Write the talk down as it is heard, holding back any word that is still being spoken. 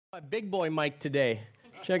My big boy mic today.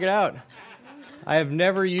 Check it out. I have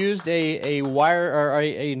never used a wire or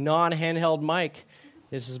a non-handheld mic.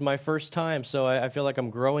 This is my first time, so I feel like I'm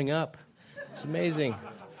growing up. It's amazing.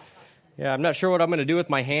 Yeah, I'm not sure what I'm going to do with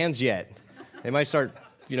my hands yet. They might start,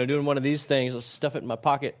 doing one of these things. Let's stuff it in my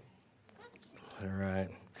pocket. All right.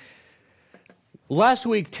 Last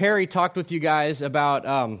week, Terry talked with you guys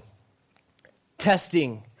about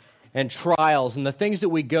testing and trials and the things that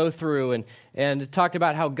we go through and talked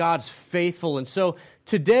about how God's faithful. And so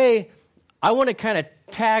today, I want to kind of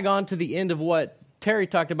tag on to the end of what Terry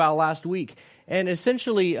talked about last week. And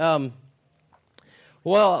essentially, let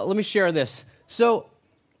me share this. So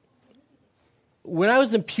when I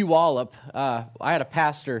was in Puyallup, I had a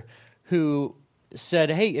pastor who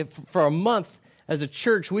said, hey, for a month as a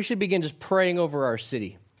church, we should begin just praying over our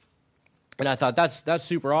city. And I thought, that's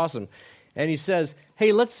super awesome. And he says,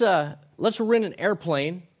 hey, let's rent an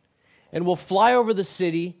airplane, and we'll fly over the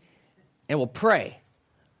city, and we'll pray.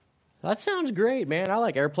 That sounds great, man. I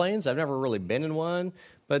like airplanes. I've never really been in one,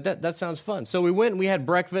 but that sounds fun. So we went and we had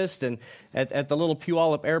breakfast and at the little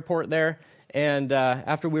Puyallup airport there, and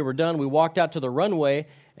after we were done, we walked out to the runway,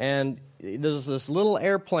 and there's this little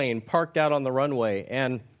airplane parked out on the runway,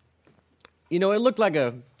 and it looked like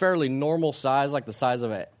a fairly normal size, like the size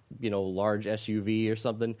of a large SUV or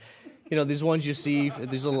something. These ones you see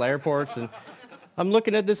at these little airports, and I'm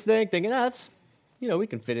looking at this thing thinking, that's, we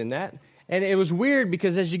can fit in that. And it was weird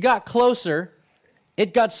because as you got closer,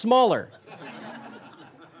 it got smaller.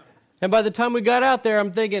 And by the time we got out there,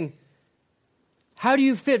 I'm thinking, how do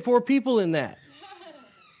you fit 4 people in that?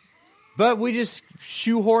 But we just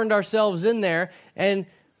shoehorned ourselves in there, and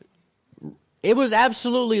it was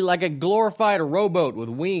absolutely like a glorified rowboat with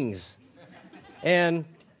wings. And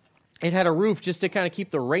it had a roof just to kind of keep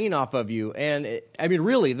the rain off of you. And,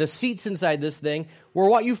 really, the seats inside this thing were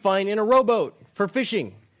what you find in a rowboat for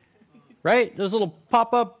fishing, right? Those little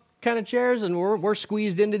pop-up kind of chairs, and we're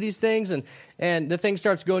squeezed into these things, and the thing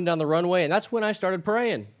starts going down the runway, and that's when I started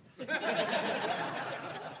praying.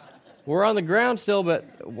 We're on the ground still,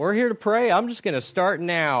 but we're here to pray. I'm just going to start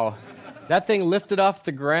now. That thing lifted off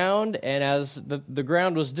the ground, and as the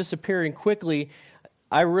ground was disappearing quickly,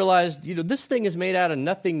 I realized, this thing is made out of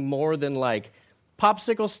nothing more than like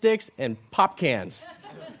popsicle sticks and pop cans.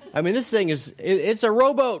 This thing it's a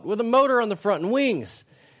rowboat with a motor on the front and wings.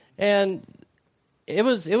 And it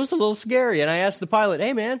was a little scary. And I asked the pilot,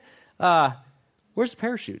 hey man, where's the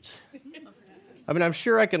parachutes? I'm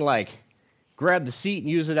sure I can grab the seat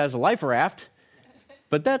and use it as a life raft,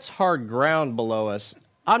 but that's hard ground below us.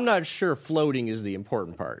 I'm not sure floating is the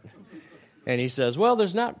important part. And he says, well,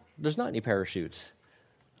 there's not any parachutes.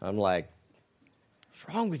 I'm like, what's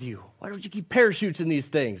wrong with you? Why don't you keep parachutes in these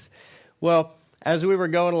things? Well, as we were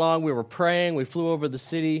going along, we were praying. We flew over the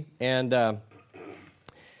city, and there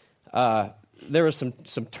was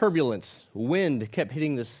some turbulence. Wind kept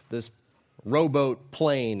hitting this rowboat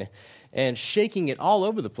plane and shaking it all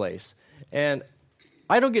over the place. And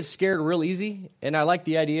I don't get scared real easy, and I like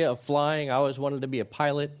the idea of flying. I always wanted to be a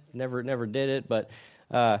pilot. Never did it, but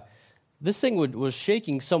this thing was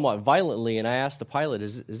shaking somewhat violently, and I asked the pilot,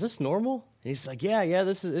 "Is this normal?" And he's like, "Yeah,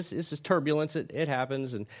 this is turbulence. It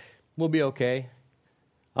happens, and we'll be okay.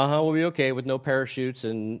 We'll be okay with no parachutes,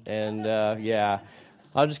 and yeah,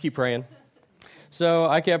 I'll just keep praying." So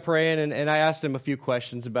I kept praying, and I asked him a few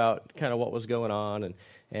questions about kind of what was going on,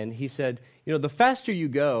 and he said, the faster you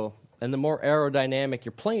go and the more aerodynamic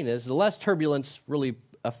your plane is, the less turbulence really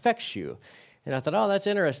affects you. And I thought, oh, that's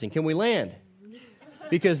interesting. Can we land?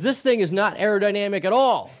 Because this thing is not aerodynamic at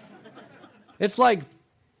all. It's like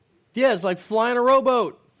flying a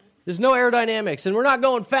rowboat. There's no aerodynamics, and we're not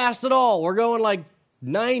going fast at all. We're going like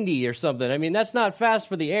 90 or something. That's not fast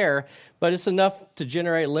for the air, but it's enough to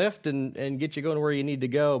generate lift and get you going where you need to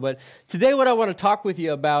go. But today what I want to talk with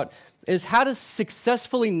you about is how to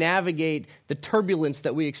successfully navigate the turbulence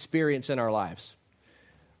that we experience in our lives,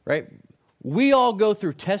 right? We all go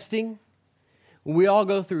through testing. We all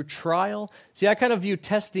go through trial. See, I kind of view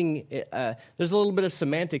testing, there's a little bit of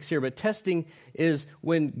semantics here, but testing is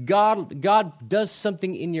when God does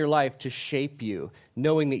something in your life to shape you,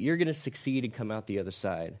 knowing that you're going to succeed and come out the other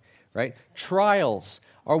side, right? Trials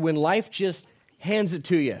are when life just hands it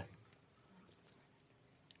to you.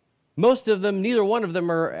 Most of them, neither one of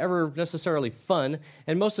them are ever necessarily fun,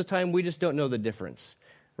 and most of the time we just don't know the difference.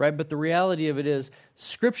 Right? But the reality of it is,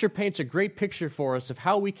 Scripture paints a great picture for us of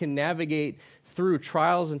how we can navigate through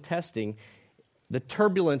trials and testing, the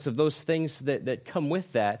turbulence of those things that come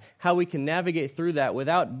with that, how we can navigate through that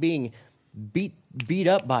without being beat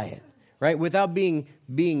up by it, right? Without being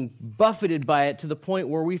buffeted by it to the point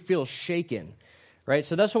where we feel shaken, right?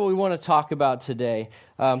 So that's what we want to talk about today.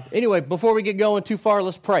 Anyway, before we get going too far,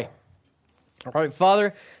 let's pray. All right,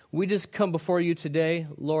 Father, we just come before you today,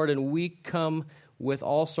 Lord, and we come with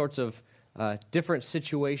all sorts of different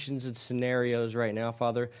situations and scenarios right now,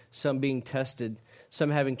 Father, some being tested, some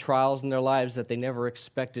having trials in their lives that they never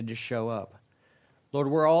expected to show up. Lord,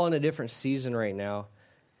 we're all in a different season right now.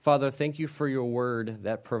 Father, thank you for your word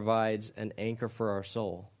that provides an anchor for our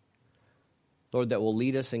soul. Lord, that will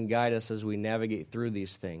lead us and guide us as we navigate through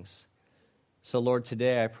these things. So, Lord,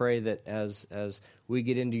 today I pray that as we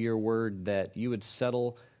get into your word, that you would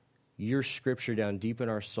settle your scripture down deep in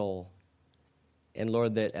our soul. And,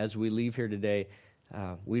 Lord, that as we leave here today,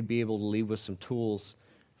 we'd be able to leave with some tools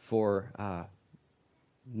for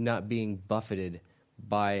not being buffeted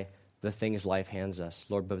by the things life hands us,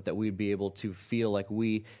 Lord, but that we'd be able to feel like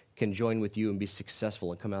we can join with you and be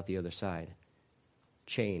successful and come out the other side,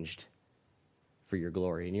 changed for your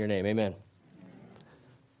glory. In your name, amen.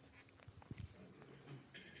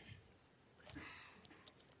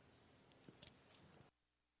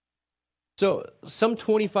 So, some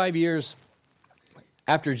 25 years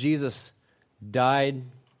after Jesus died,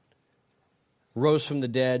 rose from the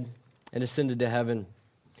dead, and ascended to heaven,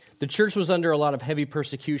 the church was under a lot of heavy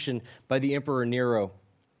persecution by the Emperor Nero.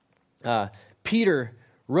 Peter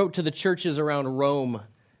wrote to the churches around Rome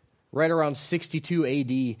right around 62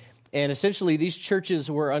 AD, and essentially these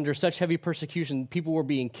churches were under such heavy persecution. People were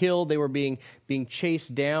being killed, they were being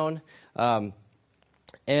chased down,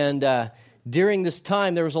 and during this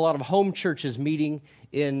time there was a lot of home churches meeting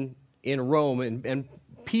in Rome, and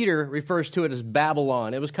Peter refers to it as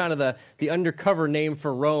Babylon. It was kind of the undercover name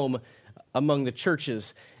for Rome among the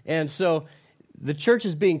churches. And so the church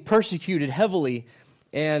is being persecuted heavily,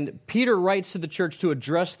 and Peter writes to the church to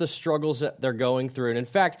address the struggles that they're going through. And in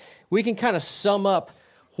fact, we can kind of sum up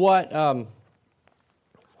what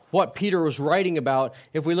Peter was writing about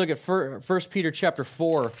if we look at 1 Peter chapter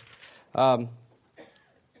 4.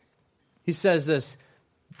 He says this,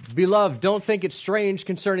 "Beloved, don't think it strange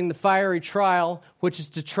concerning the fiery trial which is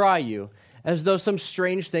to try you, as though some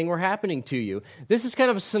strange thing were happening to you." This is kind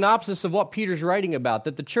of a synopsis of what Peter's writing about,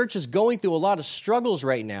 that the church is going through a lot of struggles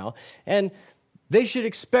right now, and they should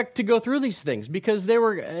expect to go through these things because they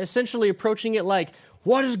were essentially approaching it like,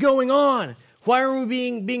 what is going on? Why are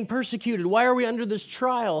we being persecuted? Why are we under this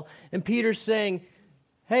trial? And Peter's saying,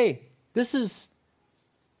 hey,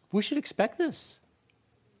 we should expect this.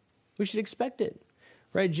 We should expect it,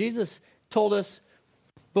 right? Jesus told us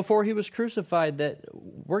before he was crucified that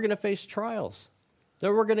we're going to face trials,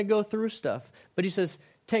 that we're going to go through stuff. But he says,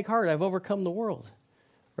 take heart, I've overcome the world,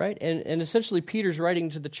 right? And essentially Peter's writing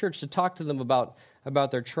to the church to talk to them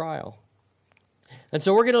about their trial. And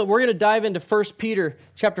so we're gonna dive into 1 Peter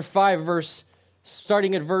chapter 5,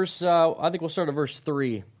 starting at verse, I think we'll start at verse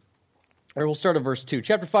 3. Or we'll start at verse 2.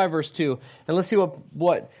 Chapter 5, verse 2. And let's see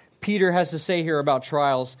what Peter has to say here about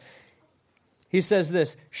trials. He says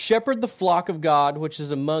this, "Shepherd the flock of God which is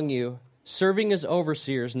among you, serving as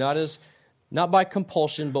overseers, not by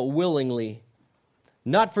compulsion, but willingly,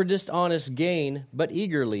 not for dishonest gain, but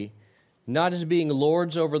eagerly, not as being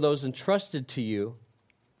lords over those entrusted to you,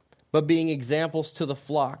 but being examples to the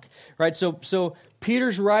flock." Right? So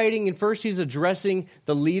Peter's writing, and first he's addressing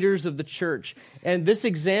the leaders of the church. And this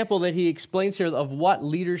example that he explains here of what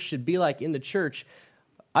leaders should be like in the church,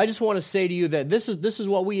 I just want to say to you that this is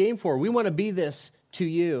what we aim for. We want to be this to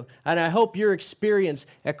you. And I hope your experience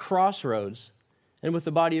at Crossroads and with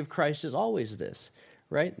the body of Christ is always this,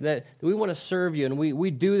 right? That we want to serve you, and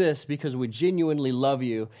we do this because we genuinely love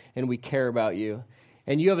you and we care about you.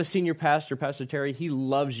 And you have a senior pastor, Pastor Terry, he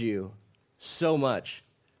loves you so much.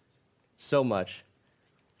 So much.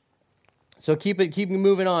 So keep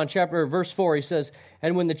moving on. Verse 4, he says,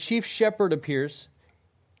 "And when the chief shepherd appears,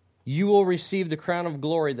 you will receive the crown of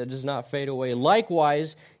glory that does not fade away.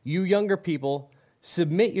 Likewise, you younger people,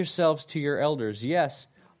 submit yourselves to your elders. Yes,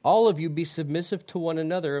 all of you be submissive to one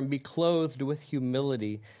another and be clothed with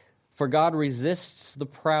humility. For God resists the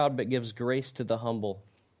proud but gives grace to the humble.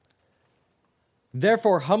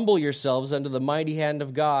 Therefore, humble yourselves under the mighty hand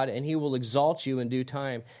of God, and he will exalt you in due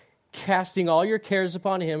time, casting all your cares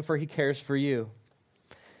upon him, for he cares for you.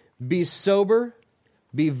 Be sober,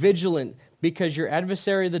 be vigilant, because your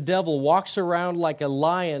adversary, the devil, walks around like a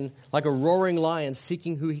lion, like a roaring lion,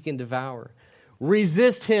 seeking who he can devour.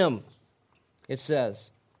 Resist him," it says,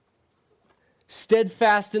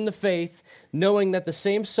 "steadfast in the faith, knowing that the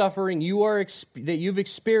same suffering that you've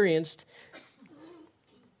experienced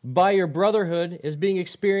by your brotherhood is being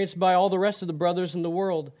experienced by all the rest of the brothers in the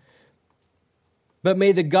world. But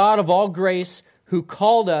may the God of all grace, who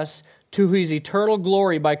called us to his eternal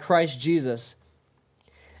glory by Christ Jesus,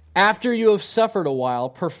 after you have suffered a while,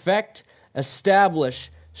 perfect,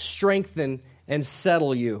 establish, strengthen, and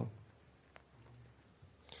settle you.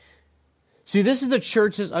 See, this is the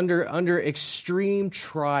church that's under extreme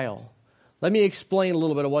trial. Let me explain a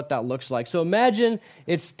little bit of what that looks like. So imagine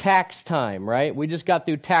it's tax time, right? We just got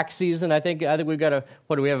through tax season. I think we've got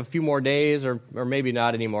what do we have, a few more days or maybe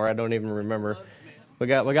not anymore. I don't even remember. We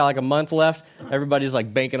got like a month left. Everybody's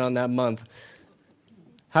like banking on that month.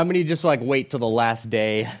 How many just like wait till the last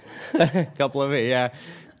day? A couple of it, yeah.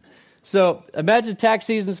 So imagine tax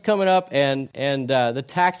season's coming up and the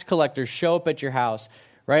tax collectors show up at your house,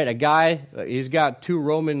 right? A guy, he's got 2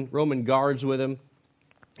 Roman guards with him.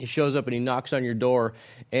 He shows up and he knocks on your door,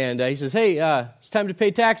 and he says, "Hey, it's time to pay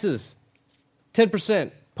taxes.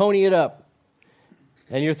 10%, pony it up."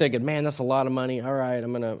 And you're thinking, "Man, that's a lot of money. All right,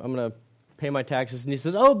 I'm gonna pay my taxes." And he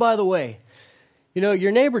says, "Oh, by the way,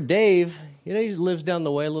 your neighbor Dave, he lives down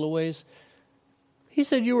the way a little ways. He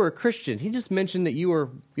said you were a Christian. He just mentioned that you were,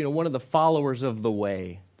 one of the followers of the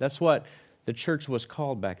way." That's what the church was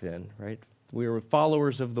called back then, right? We were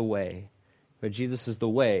followers of the way. But Jesus is the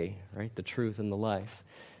way, right? The truth and the life.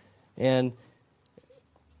 And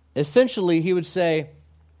essentially, he would say,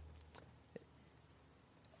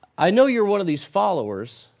 "I know you're one of these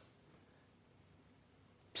followers,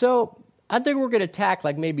 so I think we're going to tack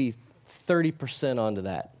like maybe 30% onto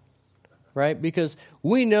that, right? Because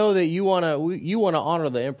we know that you want to honor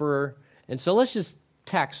the emperor, and so let's just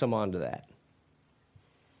tack some onto that."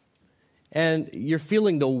 And you're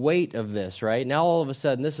feeling the weight of this, right? Now all of a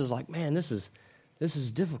sudden, this is like, man, this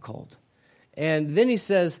is difficult. And then he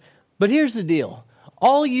says, "But here's the deal.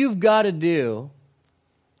 All you've got to do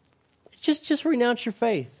is just renounce your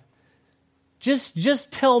faith.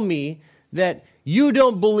 Just tell me that you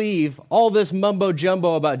don't believe all this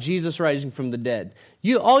mumbo-jumbo about Jesus rising from the dead.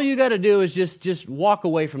 All you got to do is just walk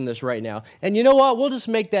away from this right now. And you know what? We'll just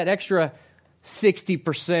make that extra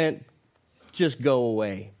 60% just go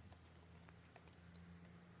away."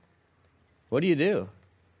 What do you do?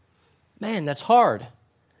 Man, that's hard.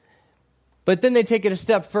 But then they take it a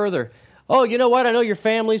step further. "Oh, you know what? I know your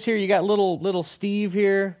family's here. You got little Steve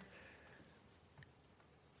here.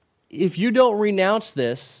 If you don't renounce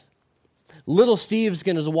this, little Steve's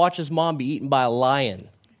going to watch his mom be eaten by a lion.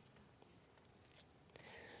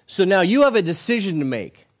 So now you have a decision to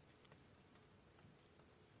make."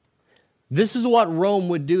 This is what Rome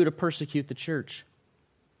would do to persecute the church.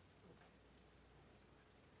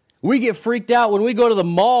 We get freaked out when we go to the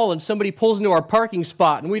mall and somebody pulls into our parking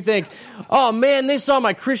spot and we think, "Oh man, they saw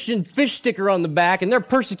my Christian fish sticker on the back and they're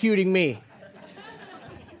persecuting me."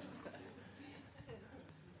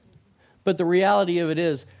 But the reality of it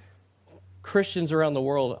is, Christians around the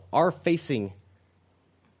world are facing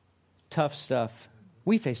tough stuff.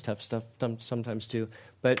 We face tough stuff sometimes too,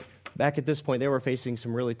 but back at this point, they were facing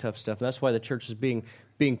some really tough stuff. And that's why the church is being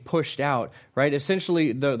pushed out, right?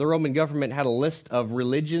 Essentially, the Roman government had a list of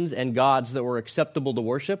religions and gods that were acceptable to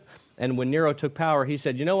worship. And when Nero took power, he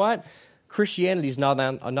said, "You know what? Christianity is not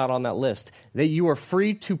on that list. That you are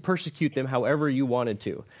free to persecute them however you wanted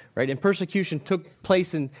to," right? And persecution took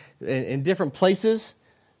place in different places,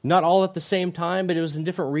 not all at the same time, but it was in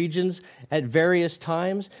different regions at various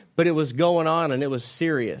times. But it was going on, and it was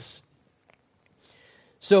serious.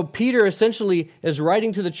 So Peter essentially is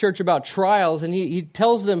writing to the church about trials, and he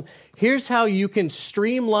tells them, here's how you can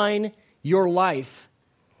streamline your life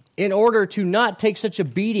in order to not take such a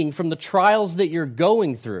beating from the trials that you're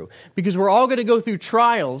going through. Because we're all going to go through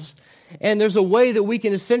trials, and there's a way that we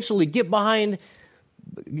can essentially get behind.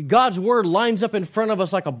 God's word lines up in front of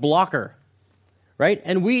us like a blocker, right?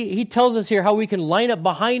 And he tells us here how we can line up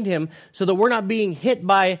behind him so that we're not being hit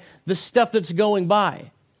by the stuff that's going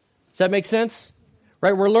by. Does that make sense?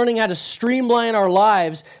 Right, we're learning how to streamline our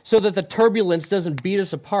lives so that the turbulence doesn't beat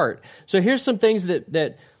us apart. So here's some things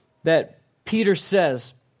that Peter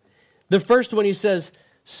says. The first one, he says,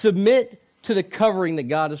 submit to the covering that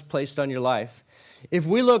God has placed on your life. If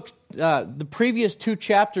we look the previous 2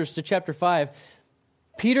 chapters to chapter 5,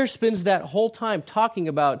 Peter spends that whole time talking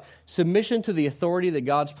about submission to the authority that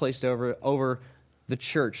God's placed over the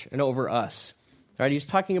church and over us. Right, he's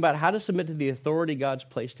talking about how to submit to the authority God's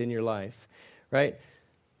placed in your life. Right.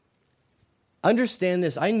 Understand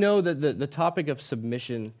this. I know that the topic of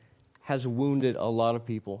submission has wounded a lot of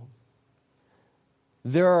people.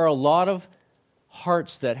 There are a lot of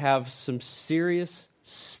hearts that have some serious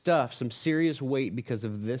stuff, some serious weight because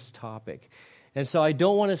of this topic. And so I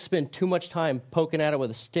don't want to spend too much time poking at it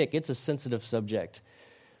with a stick. It's a sensitive subject.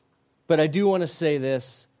 But I do want to say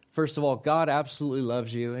this. First of all, God absolutely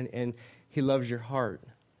loves you, and he loves your heart.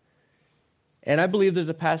 And I believe there's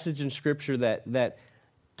a passage in Scripture that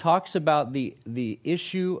talks about the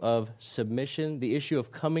issue of submission, the issue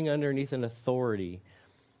of coming underneath an authority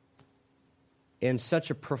in such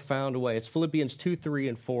a profound way. It's Philippians 2, 3,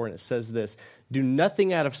 and 4, and it says this: "Do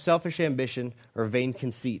nothing out of selfish ambition or vain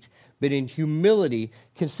conceit, but in humility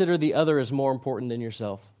consider the other as more important than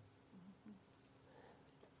yourself."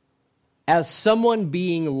 As someone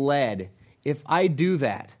being led, if I do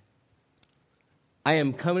that, I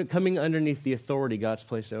am coming underneath the authority God's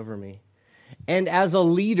placed over me. And as a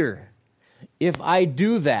leader, if I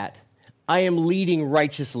do that, I am leading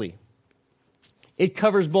righteously. It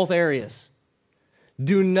covers both areas.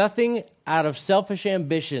 Do nothing out of selfish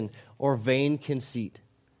ambition or vain conceit,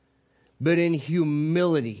 but in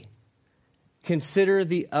humility, consider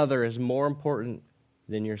the other as more important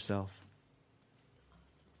than yourself.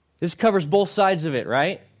 This covers both sides of it,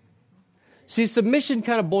 right? See, submission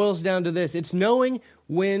kind of boils down to this. It's knowing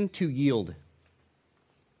when to yield.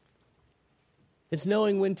 It's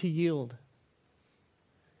knowing when to yield.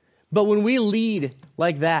 But when we lead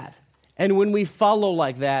like that, and when we follow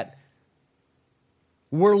like that,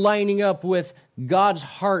 we're lining up with God's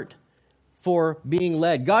heart for being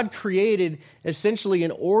led. God created essentially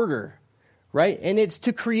an order, right? And it's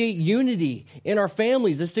to create unity in our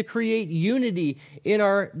families. It's to create unity in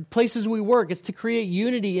our places we work. It's to create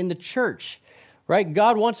unity in the church, right?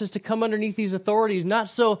 God wants us to come underneath these authorities, not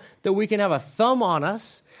so that we can have a thumb on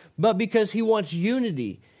us, but because He wants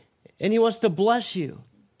unity and He wants to bless you.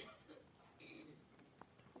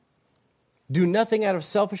 Do nothing out of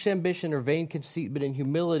selfish ambition or vain conceit, but in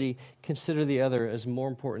humility consider the other as more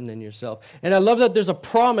important than yourself. And I love that there's a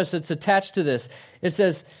promise that's attached to this. It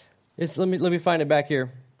says, let me find it back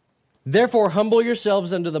here. Therefore, humble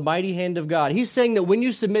yourselves under the mighty hand of God. He's saying that when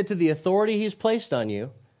you submit to the authority He's placed on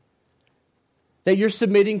you, that you're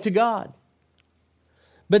submitting to God.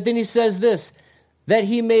 But then He says this, that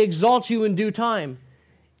He may exalt you in due time.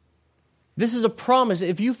 This is a promise.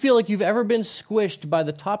 If you feel like you've ever been squished by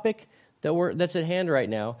the topic that's at hand right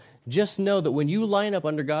now, just know that when you line up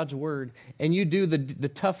under God's word and you do the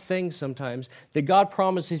tough things sometimes, that God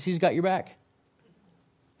promises He's got your back.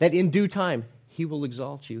 That in due time, He will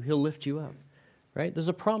exalt you. He'll lift you up. Right? There's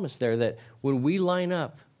a promise there that when we line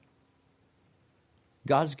up,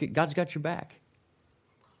 God's got your back.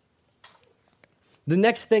 The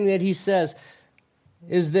next thing that He says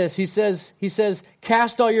is this. He says,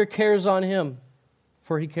 cast all your cares on Him,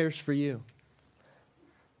 for He cares for you.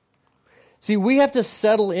 See, we have to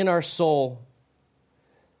settle in our soul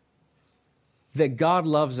that God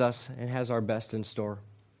loves us and has our best in store.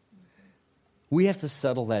 We have to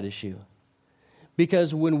settle that issue.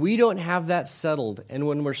 Because when we don't have that settled and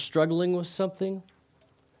when we're struggling with something,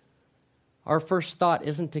 our first thought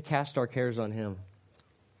isn't to cast our cares on Him.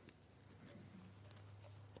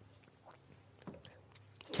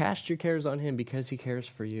 Cast your cares on Him because He cares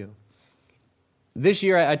for you. This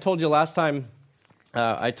year, I told you last time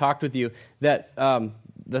I talked with you that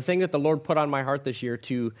the thing that the Lord put on my heart this year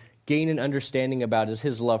to gain an understanding about is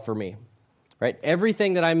His love for me. Right?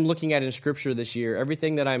 Everything that I'm looking at in Scripture this year,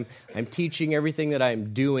 everything that I'm teaching, everything that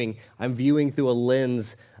I'm doing, I'm viewing through a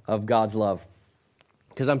lens of God's love.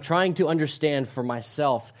 Because I'm trying to understand for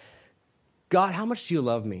myself, God, how much do you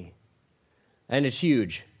love me? And it's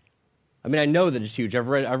huge. I mean, I know that it's huge. I've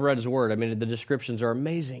read His Word. I mean, the descriptions are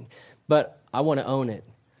amazing. But I want to own it.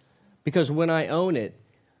 Because when I own it,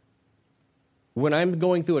 when I'm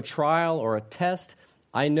going through a trial or a test,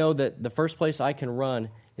 I know that the first place I can run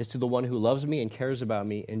is to the one who loves me and cares about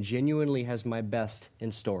me and genuinely has my best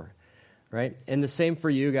in store, right? And the same for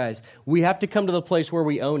you guys. We have to come to the place where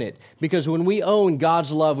we own it. Because when we own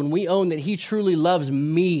God's love, when we own that He truly loves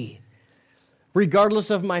me, regardless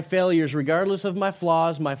of my failures, regardless of my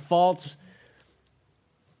flaws, my faults,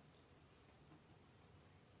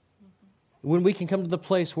 when we can come to the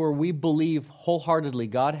place where we believe wholeheartedly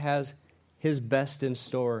God has His best in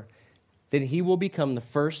store, then He will become the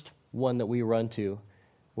first one that we run to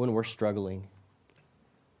when we're struggling.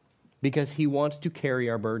 Because He wants to carry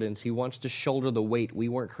our burdens. He wants to shoulder the weight we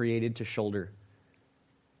weren't created to shoulder.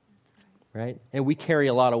 Right? And we carry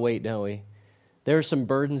a lot of weight, don't we? There are some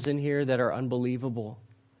burdens in here that are unbelievable.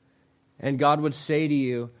 And God would say to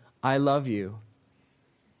you, I love you.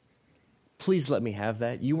 Please let me have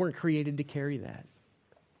that. You weren't created to carry that.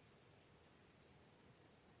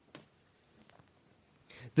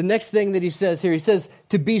 The next thing that He says here, He says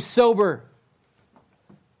to be sober.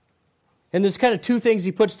 And there's kind of two things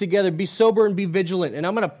He puts together, be sober and be vigilant. And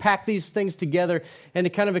I'm going to pack these things together and to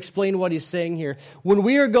kind of explain what He's saying here. When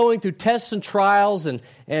we are going through tests and trials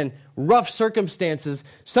and rough circumstances,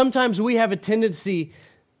 sometimes we have a tendency,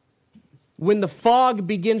 when the fog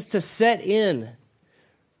begins to set in,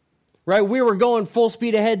 right? We were going full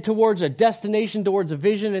speed ahead towards a destination, towards a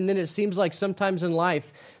vision, and then it seems like sometimes in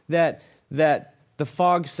life that the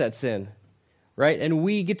fog sets in, right? And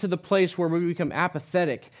we get to the place where we become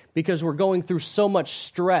apathetic because we're going through so much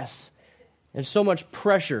stress and so much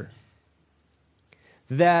pressure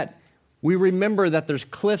that we remember that there's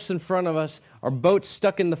cliffs in front of us, our boat's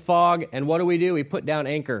stuck in the fog, and what do? We put down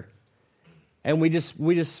anchor. And we just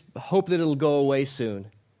hope that it'll go away soon.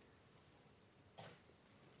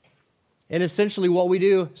 And essentially what we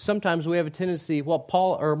do, sometimes we have a tendency,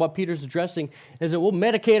 what Peter's addressing, is that we'll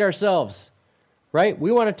medicate ourselves, right?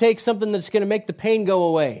 We want to take something that's going to make the pain go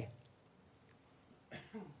away.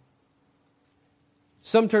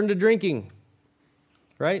 Some turn to drinking,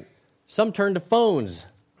 right? Some turn to phones,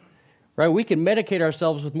 right? We can medicate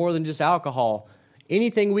ourselves with more than just alcohol.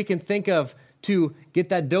 Anything we can think of to get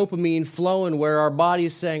that dopamine flowing where our body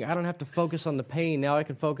is saying, I don't have to focus on the pain, now I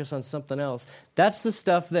can focus on something else. That's the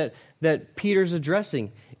stuff that Peter's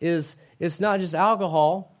addressing. It's not just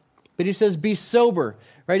alcohol, but he says be sober,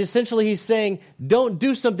 right? Essentially he's saying don't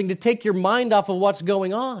do something to take your mind off of what's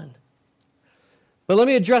going on. But let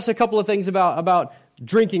me address a couple of things about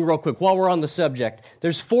drinking real quick while we're on the subject.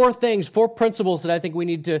 There's four principles that I think we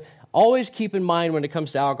need to always keep in mind when it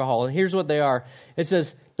comes to alcohol, and here's what they are.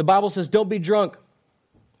 The Bible says, don't be drunk.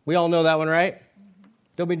 We all know that one, right?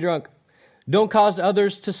 Don't be drunk. Don't cause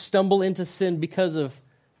others to stumble into sin because of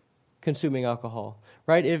consuming alcohol,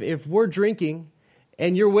 right? If we're drinking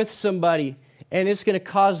and you're with somebody and it's going to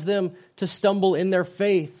cause them to stumble in their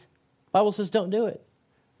faith, the Bible says don't do it,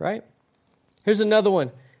 right? Here's another one.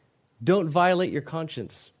 Don't violate your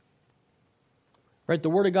conscience. Right? The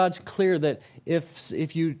Word of God's clear that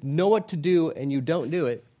if you know what to do and you don't do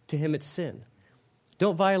it, to Him it's sin.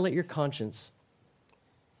 Don't violate your conscience.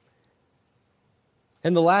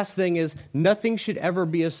 And the last thing is, nothing should ever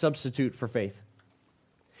be a substitute for faith.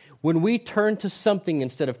 When we turn to something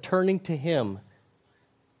instead of turning to Him,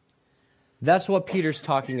 that's what Peter's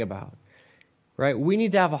talking about. Right? We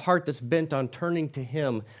need to have a heart that's bent on turning to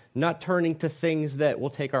Him, not turning to things that will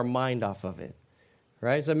take our mind off of it.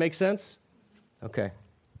 Right? Does that make sense? Okay.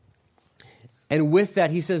 And with that,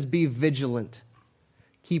 he says, be vigilant.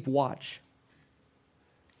 Keep watch.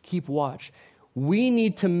 Keep watch. We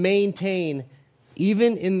need to maintain,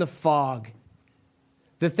 even in the fog.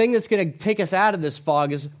 The thing that's going to take us out of this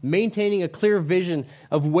fog is maintaining a clear vision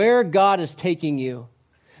of where God is taking you.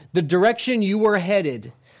 The direction you were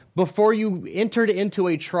headed before you entered into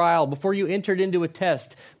a trial, before you entered into a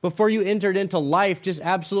test, before you entered into life just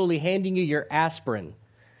absolutely handing you your aspirin.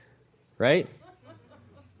 Right?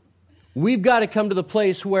 We've got to come to the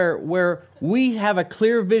place where we have a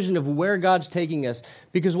clear vision of where God's taking us.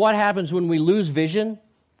 Because what happens when we lose vision?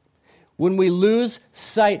 When we lose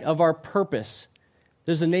sight of our purpose,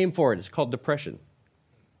 there's a name for it. It's called depression.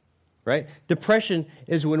 Right? Depression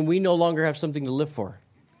is when we no longer have something to live for.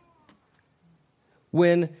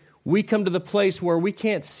 When we come to the place where we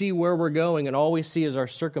can't see where we're going and all we see is our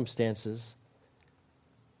circumstances.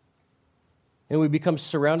 And we become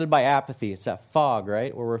surrounded by apathy. It's that fog,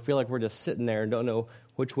 right? Where we feel like we're just sitting there and don't know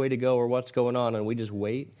which way to go or what's going on. And we just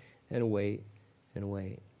wait and wait and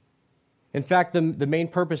wait. In fact, the main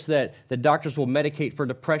purpose that the doctors will medicate for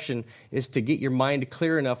depression is to get your mind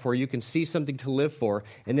clear enough where you can see something to live for.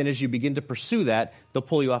 And then as you begin to pursue that, they'll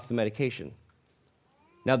pull you off the medication.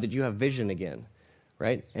 Now that you have vision again,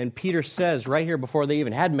 right? And Peter says right here before they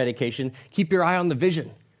even had medication, keep your eye on the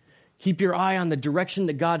vision. Keep your eye on the direction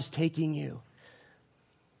that God's taking you.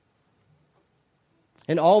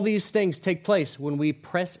 And all these things take place when we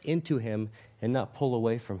press into Him and not pull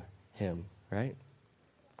away from Him, right?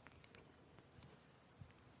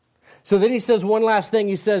 So then he says one last thing.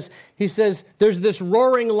 He says, there's this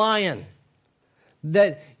roaring lion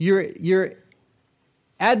that your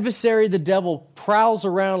adversary, the devil, prowls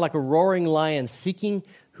around like a roaring lion, seeking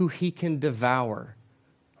who he can devour.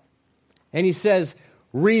 And he says,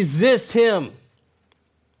 resist him.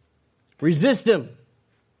 Resist him.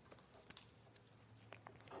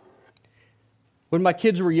 When my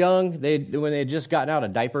kids were young, when they had just gotten out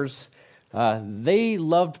of diapers, they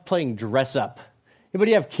loved playing dress up.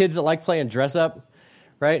 Anybody have kids that like playing dress up?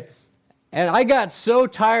 Right? And I got so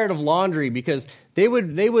tired of laundry because they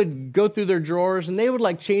would go through their drawers and they would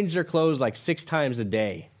like change their clothes like 6 times a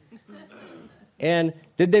day. And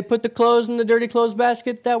did they put the clothes in the dirty clothes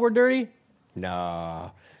basket that were dirty?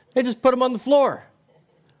 No. They just put them on the floor.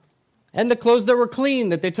 And the clothes that were clean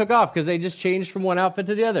that they took off because they just changed from one outfit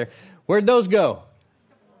to the other. Where'd those go?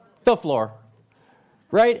 The floor.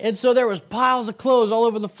 Right? And so there was piles of clothes all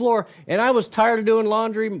over the floor, and I was tired of doing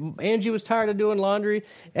laundry. Angie was tired of doing laundry,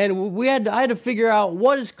 and I had to figure out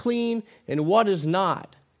what is clean and what is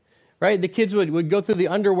not. right? The kids would go through the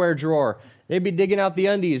underwear drawer. They'd be digging out the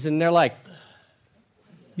undies, and they're like,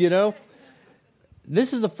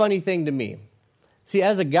 This is a funny thing to me. See,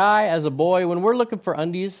 as a guy, as a boy, when we're looking for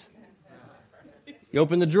undies, you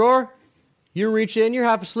open the drawer, you reach in, you're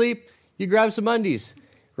half asleep, you grab some undies,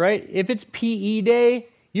 right? If it's PE day,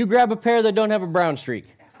 you grab a pair that don't have a brown streak.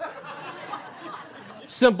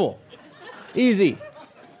 Simple. Easy.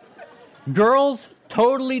 Girls,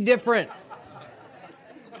 totally different.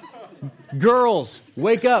 Girls,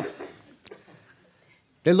 wake up.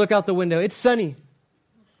 They look out the window. It's sunny.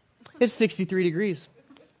 It's 63 degrees.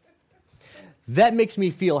 That makes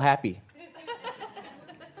me feel happy.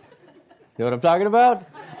 You know what I'm talking about?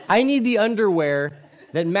 I need the underwear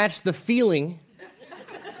that match the feeling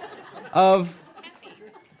of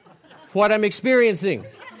what I'm experiencing.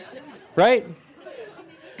 Right?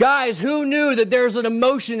 Guys, who knew that there's an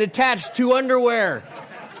emotion attached to underwear?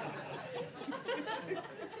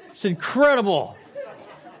 It's incredible.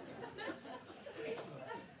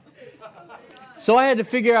 So I had to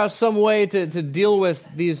figure out some way to deal with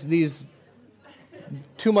these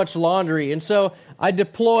too much laundry. And so I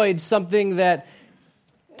deployed something that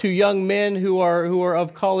to young men who are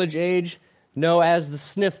of college age know as the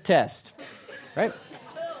sniff test. Right?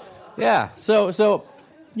 Yeah. So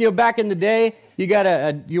back in the day,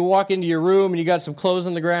 you walk into your room and you got some clothes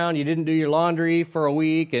on the ground. You didn't do your laundry for a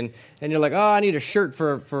week, and you're like, oh, I need a shirt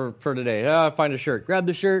for today. Oh, find a shirt. Grab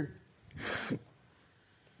the shirt.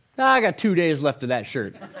 I got 2 days left of that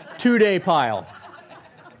shirt. 2-day pile.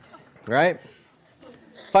 Right?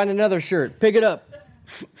 Find another shirt. Pick it up.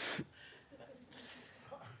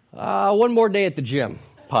 One more day at the gym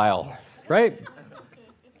pile. Right?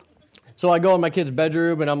 So I go in my kid's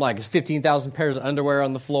bedroom, and I'm like, 15,000 pairs of underwear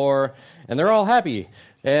on the floor, and they're all happy.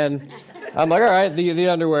 And I'm like, all right, the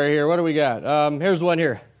underwear here, what do we got? Here's one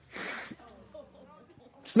here.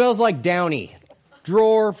 Smells like Downy.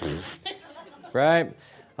 Drawer. Right?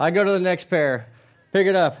 I go to the next pair. Pick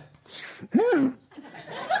it up.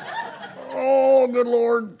 Oh, good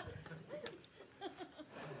Lord.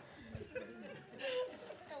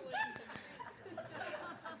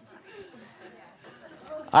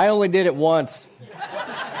 I only did it once.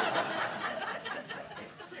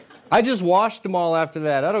 I just washed them all after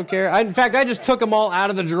that. I don't care. In fact, I just took them all out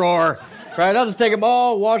of the drawer. Right? I'll just take them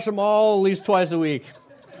all, wash them all at least twice a week.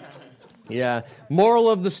 Yeah. Moral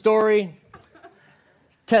of the story,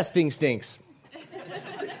 testing stinks.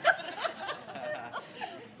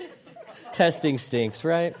 Testing stinks,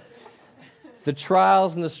 right? The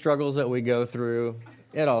trials and the struggles that we go through,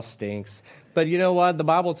 it all stinks. But you know what? The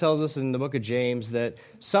Bible tells us in the book of James that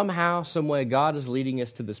somehow, some way, God is leading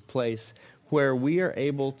us to this place where we are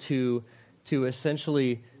able to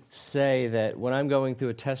essentially say that when I'm going through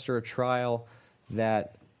a test or a trial,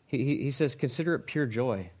 that he says, consider it pure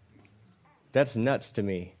joy. That's nuts to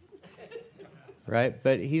me. Right?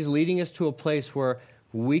 But he's leading us to a place where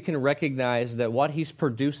we can recognize that what he's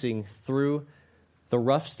producing through the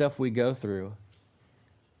rough stuff we go through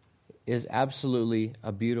is absolutely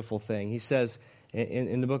a beautiful thing. He says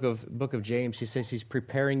in the book of James, he says he's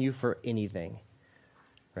preparing you for anything.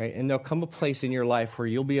 Right? And there'll come a place in your life where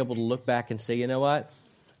you'll be able to look back and say, you know what?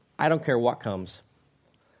 I don't care what comes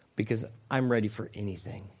because I'm ready for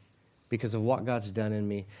anything because of what God's done in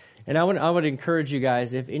me. And I would encourage you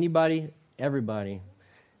guys, if everybody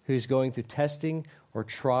who's going through testing or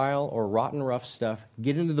trial or rotten rough stuff,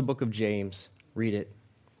 get into the book of James, read it,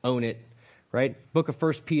 own it, right? Book of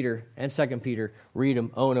 1 Peter and 2 Peter, read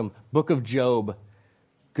them, own them. Book of Job,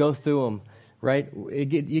 go through them, right? You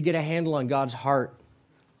get a handle on God's heart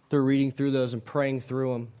through reading through those and praying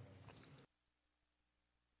through them.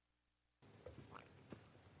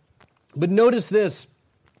 But notice this,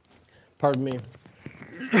 pardon me.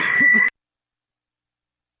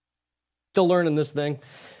 Still learning this thing.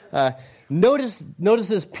 Notice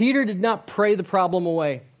this. Peter did not pray the problem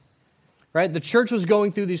away. Right? The church was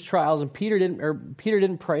going through these trials, and Peter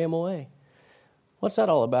didn't pray him away. What's that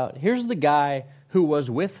all about? Here's the guy who was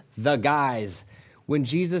with the guys when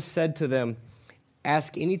Jesus said to them,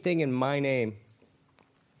 "Ask anything in my name,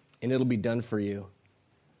 and it'll be done for you."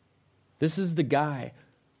 This is the guy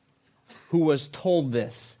who was told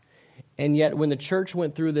this. And yet, when the church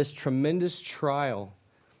went through this tremendous trial,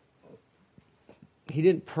 he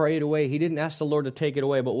didn't pray it away. He didn't ask the Lord to take it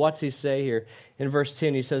away. But what's he say here? In verse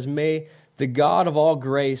 10, he says, "May the God of all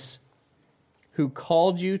grace, who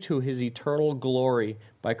called you to his eternal glory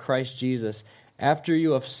by Christ Jesus, after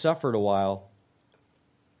you have suffered a while."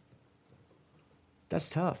 That's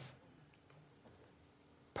tough.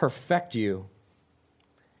 "Perfect you,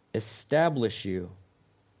 establish you,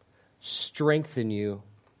 strengthen you,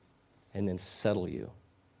 and then settle you."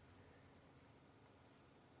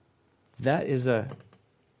 That is a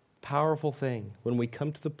powerful thing when we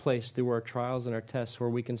come to the place through our trials and our tests where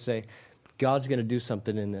we can say, God's going to do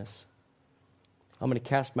something in this. I'm going to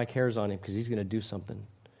cast my cares on him because he's going to do something.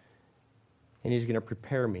 And he's going to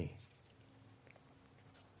prepare me.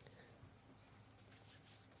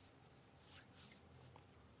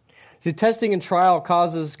 See, testing and trial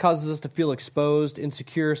causes us to feel exposed,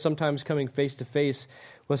 insecure, sometimes coming face to face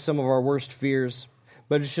with some of our worst fears.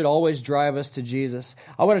 But it should always drive us to Jesus.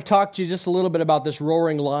 I want to talk to you just a little bit about this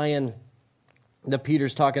roaring lion that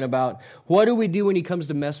Peter's talking about. What do we do when he comes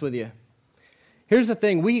to mess with you? Here's the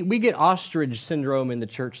thing. We get ostrich syndrome in the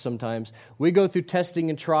church sometimes. We go through testing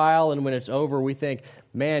and trial, and when it's over, we think,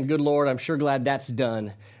 man, good Lord, I'm sure glad that's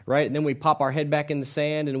done. Right? And then we pop our head back in the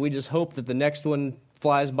sand, and we just hope that the next one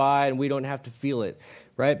flies by and we don't have to feel it.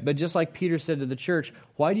 Right? But just like Peter said to the church,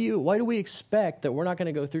 why do we expect that we're not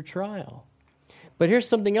going to go through trial? But here's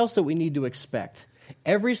something else that we need to expect.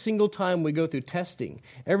 Every single time we go through testing,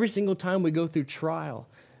 every single time we go through trial,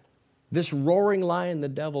 this roaring lion, the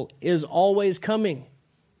devil, is always coming.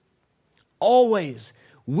 Always.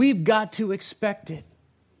 We've got to expect it.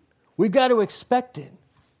 We've got to expect it.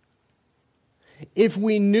 If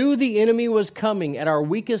we knew the enemy was coming at our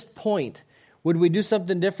weakest point, would we do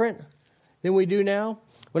something different than we do now?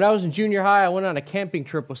 When I was in junior high, I went on a camping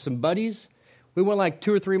trip with some buddies. We went like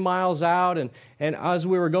 2 or 3 miles out, and as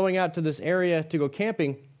we were going out to this area to go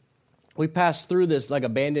camping, we passed through this like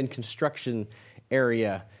abandoned construction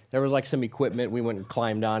area. There was like some equipment. We went and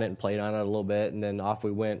climbed on it and played on it a little bit, and then off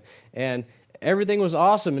we went. And everything was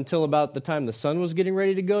awesome until about the time the sun was getting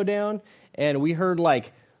ready to go down, and we heard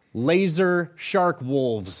like laser shark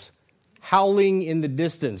wolves howling in the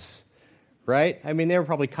distance, right? I mean, they were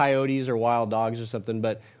probably coyotes or wild dogs or something,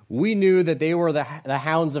 but we knew that they were the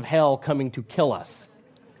hounds of hell coming to kill us.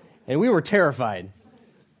 And we were terrified.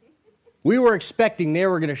 We were expecting they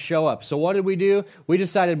were going to show up. So what did we do? We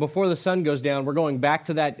decided before the sun goes down, we're going back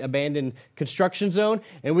to that abandoned construction zone,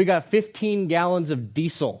 and we got 15 gallons of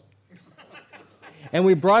diesel. And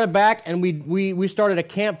we brought it back, and we started a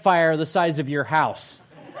campfire the size of your house.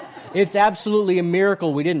 It's absolutely a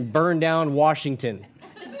miracle we didn't burn down Washington.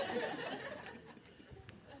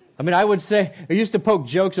 I mean, I would say, I used to poke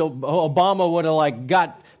jokes, Obama would have like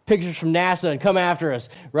got pictures from NASA and come after us,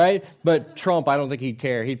 right? But Trump, I don't think he'd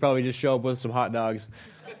care. He'd probably just show up with some hot dogs.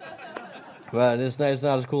 But it's not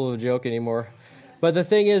as cool of a joke anymore. But the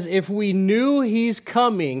thing is, if we knew he's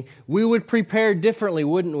coming, we would prepare differently,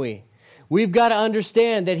 wouldn't we? We've got to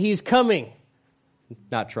understand that he's coming.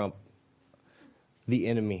 Not Trump. The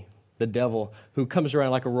enemy, the devil, who comes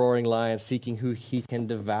around like a roaring lion, seeking who he can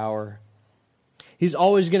devour. He's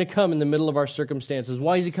always going to come in the middle of our circumstances.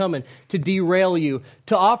 Why is he coming? To derail you,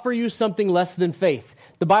 to offer you something less than faith.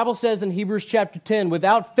 The Bible says in Hebrews chapter 10,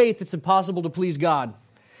 without faith it's impossible to please God.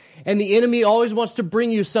 And the enemy always wants to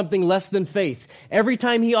bring you something less than faith. Every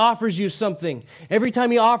time he offers you something, every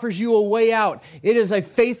time he offers you a way out, it is a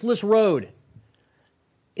faithless road.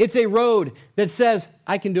 It's a road that says,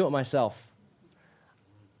 I can do it myself.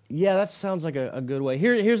 Yeah, that sounds like a good way.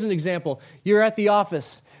 Here's an example. You're at the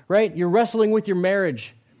office, right? You're wrestling with your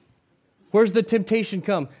marriage. Where's the temptation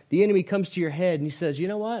come? The enemy comes to your head and he says, you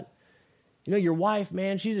know what? You know, your wife,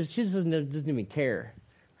 man, she doesn't even care,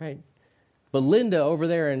 right? But Linda over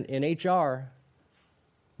there in HR,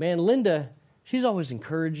 man, Linda, she's always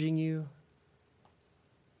encouraging you.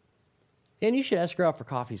 And you should ask her out for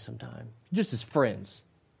coffee sometime, just as friends,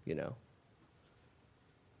 you know.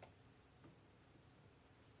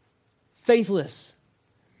 Faithless.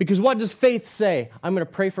 Because what does faith say? I'm going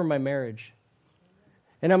to pray for my marriage.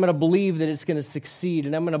 And I'm going to believe that it's going to succeed.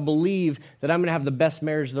 And I'm going to believe that I'm going to have the best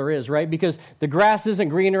marriage there is, right? Because the grass isn't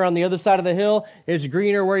greener on the other side of the hill. It's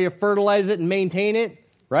greener where you fertilize it and maintain it,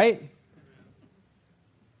 right?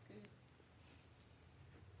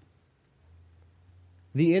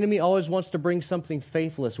 The enemy always wants to bring something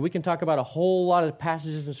faithless. We can talk about a whole lot of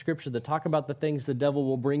passages in Scripture that talk about the things the devil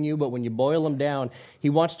will bring you, but when you boil them down, he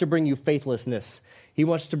wants to bring you faithlessness. He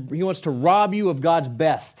wants to rob you of God's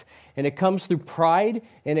best. And it comes through pride,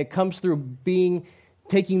 and it comes through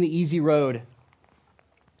taking the easy road.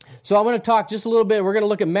 So I want to talk just a little bit. We're going to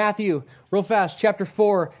look at Matthew real fast, chapter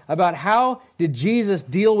 4, about how did Jesus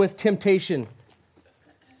deal with temptation.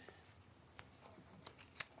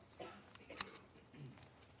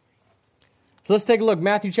 So let's take a look.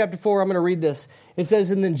 Matthew chapter 4, I'm going to read this. It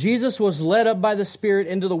says, and then Jesus was led up by the Spirit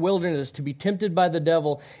into the wilderness to be tempted by the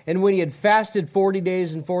devil. And when he had fasted 40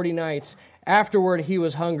 days and 40 nights, afterward he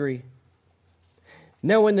was hungry.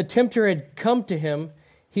 Now when the tempter had come to him,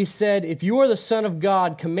 he said, if you are the Son of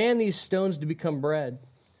God, command these stones to become bread.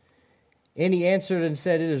 And he answered and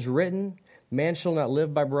said, it is written, Man shall not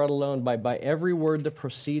live by bread alone, but by every word that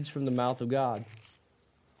proceeds from the mouth of God.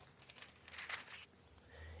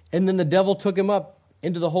 And then the devil took him up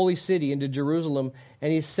into the holy city, into Jerusalem,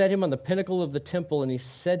 and he set him on the pinnacle of the temple, and he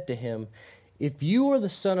said to him, if you are the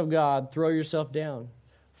Son of God, throw yourself down,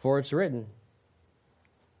 for it's written,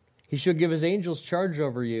 he shall give his angels charge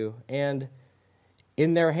over you, and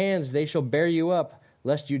in their hands they shall bear you up,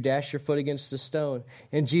 lest you dash your foot against a stone.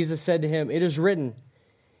 And Jesus said to him, it is written,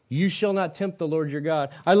 you shall not tempt the Lord your God.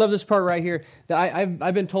 I love this part right here. That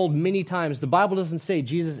I've been told many times, the Bible doesn't say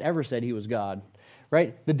Jesus ever said he was God.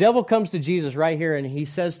 Right? The devil comes to Jesus right here and he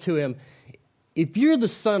says to him, if you're the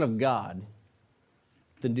Son of God,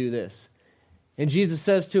 then do this. And Jesus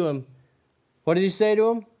says to him, what did he say to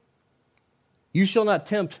him? You shall not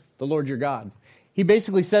tempt the Lord your God. He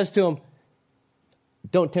basically says to him,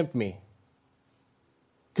 don't tempt me,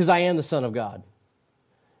 because I am the Son of God.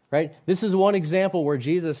 Right? This is one example where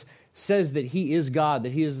Jesus says that he is God,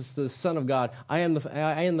 that he is the Son of God. I am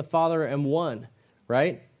the Father am one.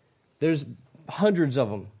 Right? There's hundreds of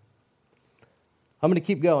them. I'm going to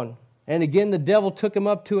keep going. And again, the devil took him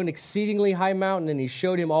up to an exceedingly high mountain, and he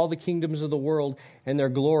showed him all the kingdoms of the world and their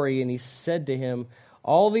glory. And he said to him,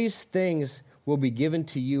 all these things will be given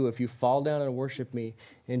to you if you fall down and worship me.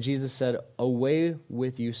 And Jesus said, away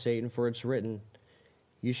with you, Satan, for it's written,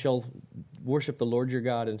 you shall worship the Lord your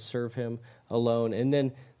God and serve him alone. And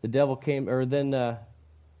then the devil came, or then the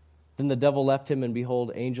devil left him, and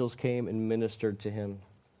behold, angels came and ministered to him.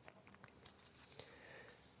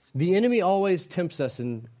 The enemy always tempts us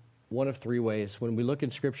in one of three ways. When we look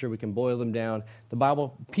in Scripture, we can boil them down. The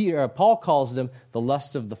Bible, Paul calls them the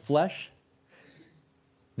lust of the flesh.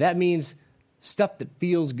 That means stuff that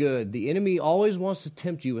feels good. The enemy always wants to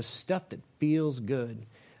tempt you with stuff that feels good.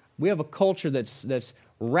 We have a culture that's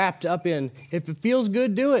wrapped up in, if it feels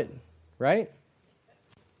good, do it, right?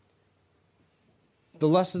 The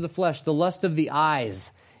lust of the flesh, the lust of the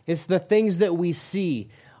eyes. It's the things that we see.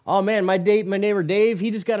 Oh man, my neighbor Dave,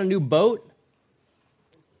 he just got a new boat.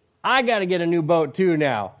 I got to get a new boat too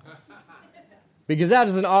now, because that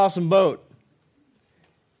is an awesome boat.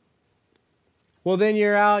 Well, then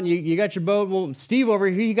you're out and you got your boat. Well, Steve over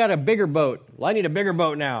here, he got a bigger boat. Well, I need a bigger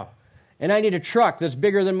boat now. And I need a truck that's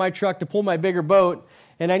bigger than my truck to pull my bigger boat.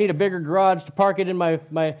 And I need a bigger garage to park it in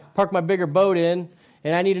park my bigger boat in.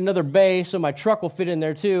 And I need another bay so my truck will fit in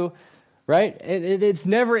there too. Right? It's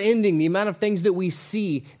never ending, the amount of things that we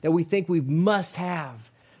see that we think we must have.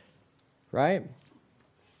 Right?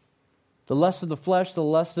 The lust of the flesh, the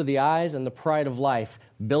lust of the eyes, and the pride of life,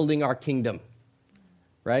 building our kingdom.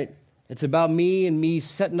 Right? It's about me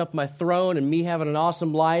setting up my throne and me having an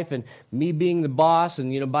awesome life and me being the boss.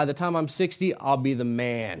 And, by the time I'm 60, I'll be the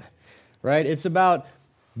man. Right? It's about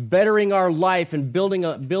bettering our life and building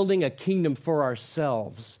a kingdom for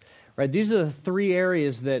ourselves. Right? These are the three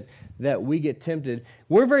areas that we get tempted.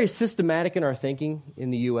 We're very systematic in our thinking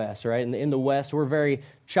in the U.S., right? In the West, we're very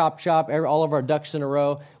chop, all of our ducks in a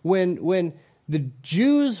row. When the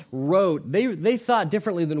Jews wrote, they thought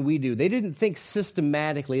differently than we do. They didn't think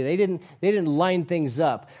systematically. They didn't line things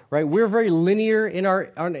up, right? We're very linear in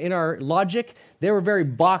our logic. They were very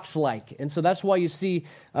box-like, and so that's why you see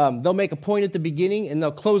they'll make a point at the beginning and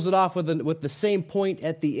they'll close it off with the same point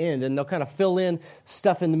at the end, and they'll kind of fill in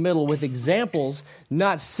stuff in the middle with examples,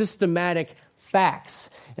 not systematic facts.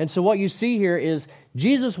 And so what you see here is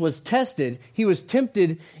Jesus was tested. He was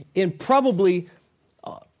tempted in probably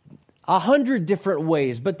 100 different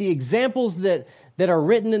ways, but the examples that are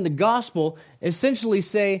written in the gospel essentially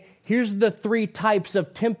say, here's the three types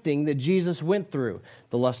of tempting that Jesus went through.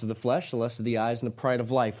 The lust of the flesh, the lust of the eyes, and the pride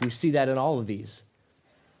of life. We see that in all of these.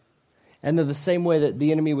 And they're the same way that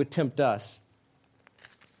the enemy would tempt us.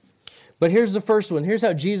 But here's the first one. Here's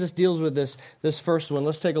how Jesus deals with this first one.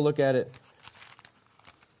 Let's take a look at it.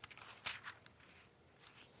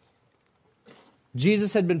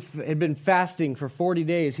 Jesus had been fasting for 40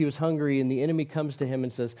 days. He was hungry, and the enemy comes to him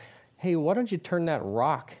and says, hey, why don't you turn that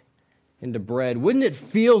rock into bread? Wouldn't it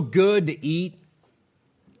feel good to eat?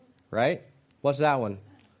 Right? What's that one?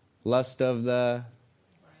 Lust of the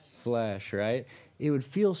flesh, right? It would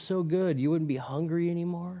feel so good. You wouldn't be hungry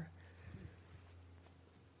anymore.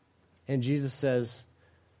 And Jesus says,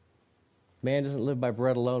 man doesn't live by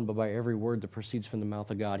bread alone, but by every word that proceeds from the mouth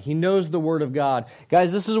of God. He knows the word of God.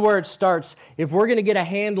 Guys, this is where it starts. If we're going to get a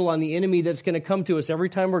handle on the enemy that's going to come to us every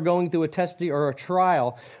time we're going through a test or a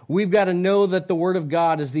trial, we've got to know that the word of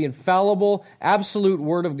God is the infallible, absolute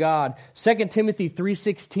word of God. 2 Timothy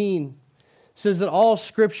 3:16 says that all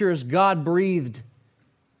Scripture is God-breathed.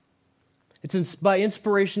 It's by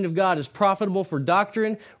inspiration of God. It's profitable for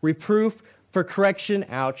doctrine, reproof, for correction,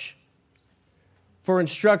 ouch, for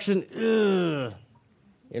instruction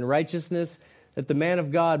in righteousness, that the man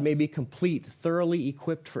of God may be complete, thoroughly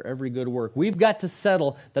equipped for every good work. We've got to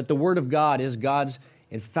settle that the Word of God is God's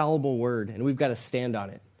infallible Word, and we've got to stand on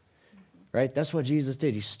it. Right? That's what Jesus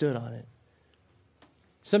did. He stood on it.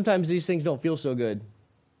 Sometimes these things don't feel so good.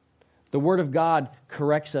 The Word of God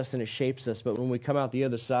corrects us and it shapes us, but when we come out the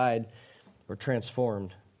other side, we're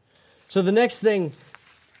transformed. So the next thing,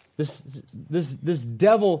 this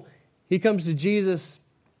devil, he comes to Jesus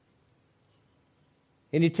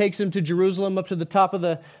and he takes him to Jerusalem up to the top of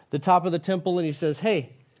the temple, and he says,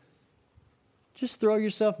 hey, just throw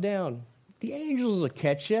yourself down. The angels will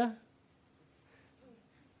catch you.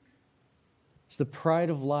 It's the pride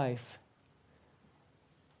of life.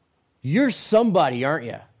 You're somebody, aren't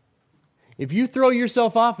you? If you throw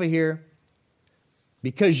yourself off of here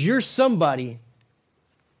because you're somebody,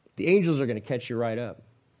 the angels are going to catch you right up.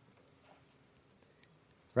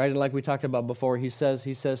 Right? And like we talked about before, he says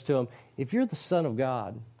to him, if you're the Son of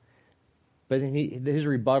God, but his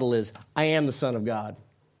rebuttal is, I am the Son of God.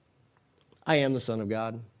 I am the Son of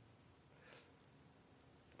God.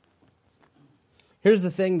 Here's the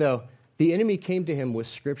thing, though. The enemy came to him with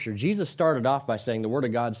Scripture. Jesus started off by saying, the Word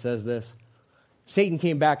of God says this. Satan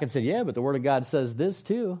came back and said, yeah, but the Word of God says this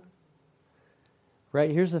too.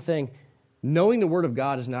 Right? Here's the thing. Knowing the Word of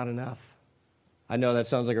God is not enough. I know that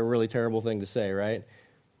sounds like a really terrible thing to say, right?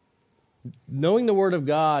 Knowing the Word of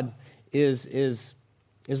God is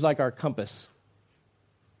like our compass.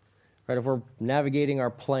 Right? If we're navigating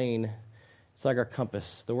our plane, it's like our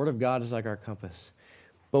compass. The Word of God is like our compass.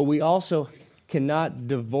 But we also cannot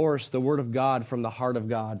divorce the Word of God from the heart of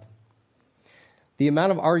God. The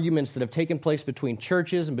amount of arguments that have taken place between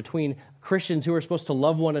churches and between Christians who are supposed to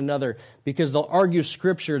love one another because they'll argue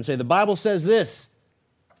Scripture and say, the Bible says this.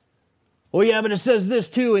 Oh yeah, but it says this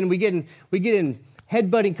too. And we get in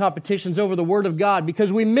headbutting competitions over the Word of God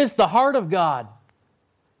because we miss the heart of God.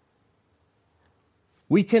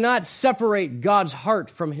 We cannot separate God's heart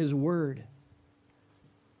from His Word.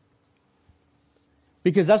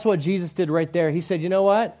 Because that's what Jesus did right there. He said, you know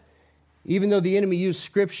what? Even though the enemy used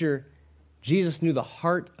Scripture, Jesus knew the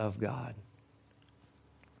heart of God.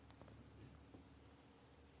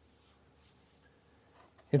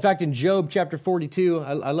 In fact, in Job chapter 42,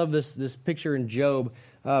 I love this picture in Job.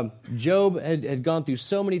 Job had gone through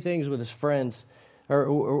so many things with his friends,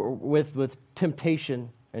 or with temptation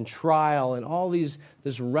and trial and all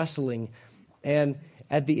this wrestling. And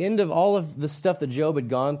at the end of all of the stuff that Job had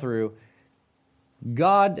gone through,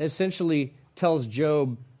 God essentially tells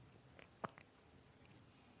Job,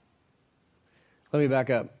 let me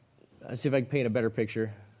back up. Let's see if I can paint a better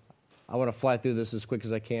picture. I want to fly through this as quick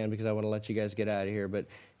as I can because I want to let you guys get out of here. But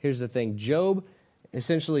here's the thing. Job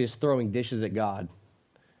essentially is throwing dishes at God.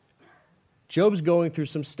 Job's going through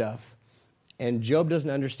some stuff, and Job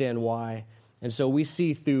doesn't understand why. And so we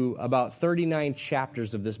see through about 39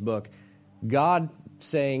 chapters of this book, God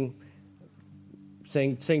saying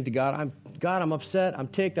to God, I'm upset, I'm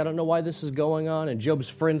ticked, I don't know why this is going on. And Job's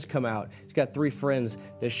friends come out. He's got 3 friends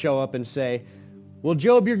that show up and say, well,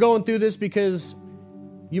 Job, you're going through this because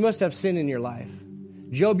you must have sin in your life.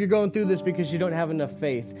 Job, you're going through this because you don't have enough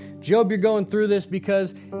faith. Job, you're going through this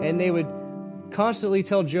because, and they would constantly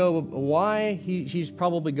tell Job why he's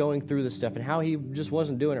probably going through this stuff and how he just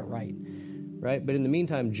wasn't doing it right. Right? But in the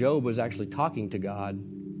meantime, Job was actually talking to God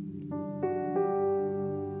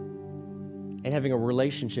and having a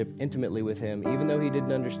relationship intimately with Him, even though he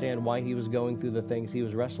didn't understand why he was going through the things he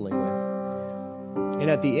was wrestling with.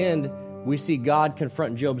 And at the end, we see God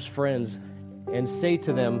confront Job's friends and say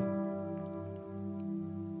to them,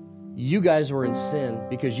 you guys were in sin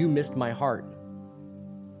because you missed my heart.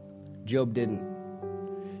 Job didn't.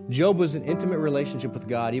 Job was in intimate relationship with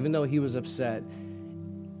God, even though he was upset.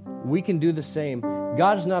 We can do the same.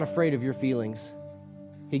 God is not afraid of your feelings.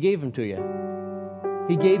 He gave them to you.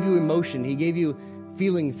 He gave you emotion. He gave you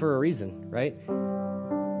feeling for a reason, right?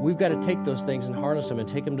 We've got to take those things and harness them and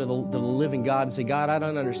take them to the living God and say, God, I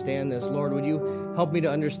don't understand this. Lord, would you help me to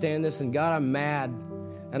understand this? And God, I'm mad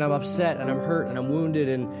and I'm upset and I'm hurt and I'm wounded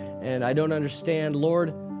and I don't understand. Lord,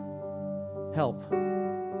 help.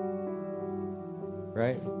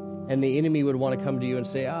 Right? And the enemy would want to come to you and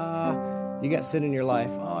say, you got sin in your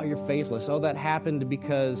life. Oh, you're faithless. Oh, that happened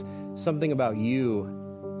because something about you,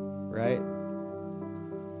 right?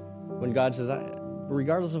 When God says,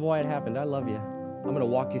 regardless of why it happened, I love you. I'm going to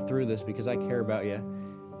walk you through this because I care about you.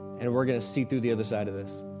 And we're going to see through the other side of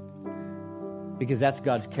this. Because that's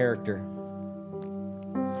God's character.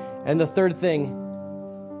 And the third thing,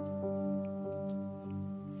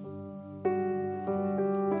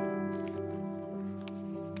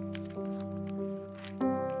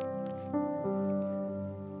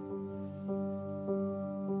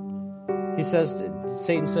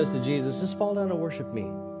 Satan says to Jesus, just fall down and worship me.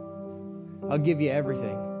 I'll give you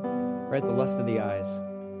everything, right? The lust of the eyes.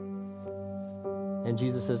 And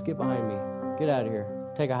Jesus says, get behind me. Get out of here.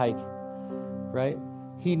 Take a hike, right?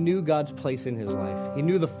 He knew God's place in his life. He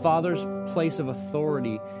knew the Father's place of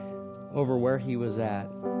authority over where he was at.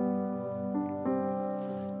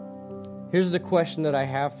 Here's the question that I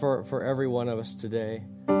have for every one of us today.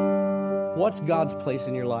 What's God's place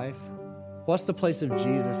in your life? What's the place of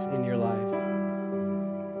Jesus in your life?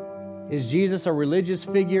 Is Jesus a religious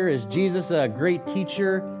figure? Is Jesus a great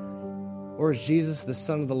teacher? Or is Jesus the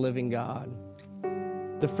Son of the living God?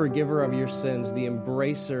 The forgiver of your sins, the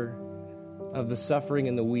embracer of the suffering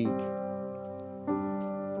and the weak.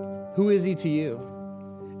 Who is he to you?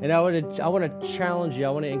 And I want to challenge you, I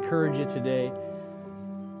want to encourage you today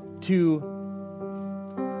to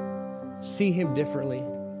see him differently.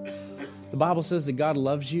 The Bible says that God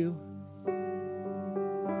loves you.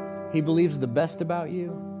 He believes the best about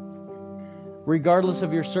you. Regardless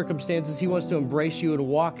of your circumstances, he wants to embrace you and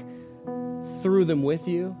walk through them with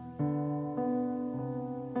you.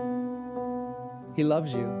 He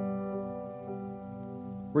loves you.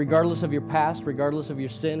 Regardless of your past, regardless of your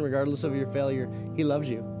sin, regardless of your failure, he loves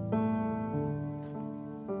you.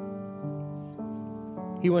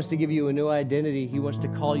 He wants to give you a new identity. He wants to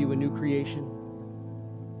call you a new creation.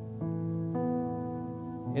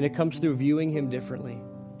 And it comes through viewing him differently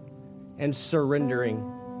and surrendering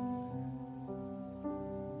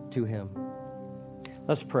to him.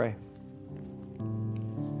 Let's pray.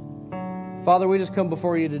 Father, we just come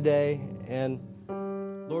before you today, and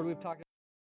Lord, we've talked